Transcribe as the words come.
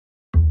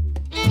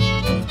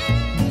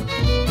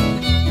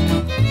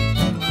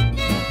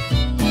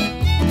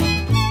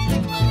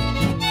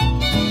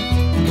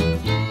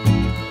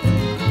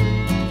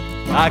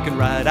I can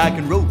ride, I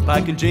can rope, I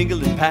can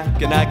jingle and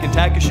pack, and I can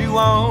tack a shoe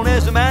on.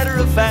 As a matter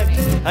of fact,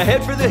 I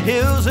head for the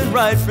hills and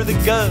ride for the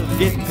gov,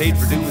 getting paid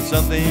for doing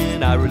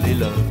something I really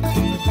love.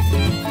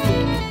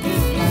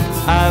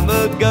 I'm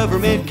a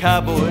government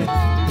cowboy,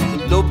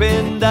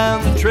 loping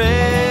down the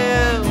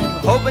trail,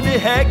 hoping to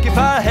heck if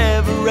I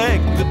have a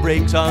wreck, the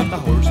brakes on my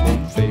horse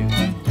won't fail.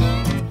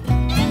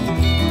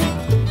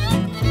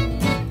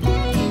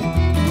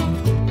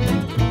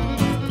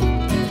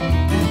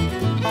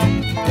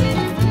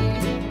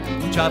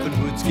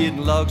 Chopping wood,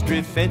 skidding logs,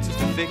 drift fences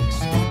to fix.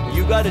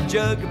 You got a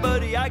jug,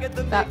 buddy, I got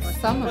the mix. That's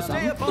some of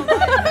them.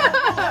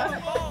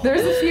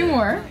 There's a few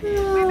more.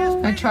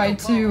 I tried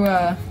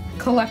to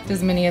collect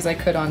as many as I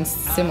could on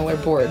similar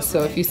boards.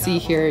 So if you see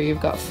here,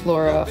 you've got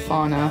flora,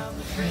 fauna,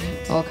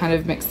 all kind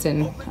of mixed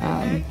in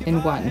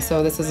one.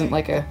 So this isn't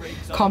like a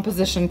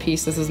composition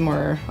piece. This is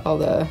more all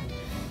the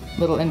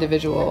little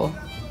individual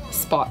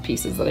spot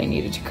pieces that I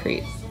needed to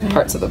create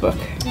parts of the book.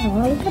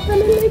 Oh, look at them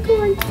in the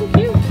acorn. So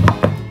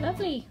cute.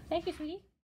 Lovely. Thank you, sweetie.